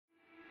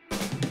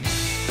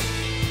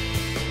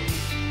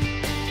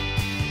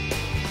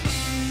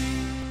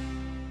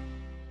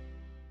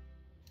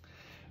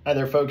Hi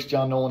there folks,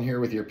 John Nolan here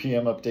with your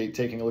PM update,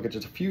 taking a look at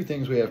just a few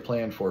things we have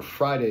planned for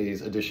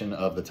Friday's edition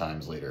of the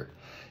Times Leader.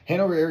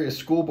 Hanover Area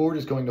School Board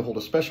is going to hold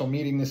a special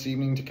meeting this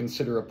evening to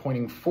consider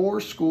appointing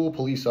 4 school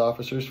police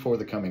officers for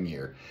the coming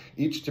year,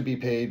 each to be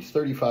paid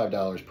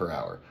 $35 per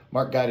hour.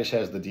 Mark Geidish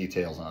has the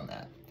details on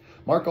that.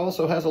 Mark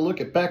also has a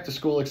look at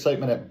back-to-school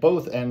excitement at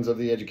both ends of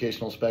the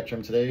educational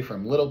spectrum today,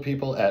 from little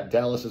people at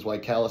Dallas's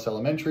Wycallis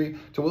Elementary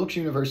to Wilkes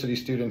University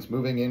students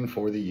moving in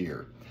for the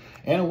year.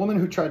 And a woman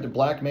who tried to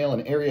blackmail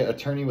an area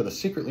attorney with a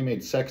secretly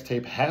made sex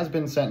tape has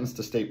been sentenced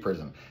to state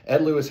prison.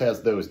 Ed Lewis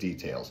has those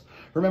details.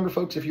 Remember,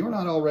 folks, if you're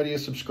not already a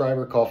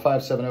subscriber, call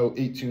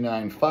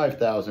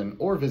 570-829-5000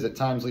 or visit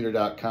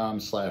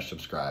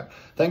timesleader.com/subscribe.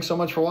 Thanks so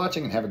much for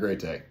watching and have a great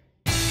day.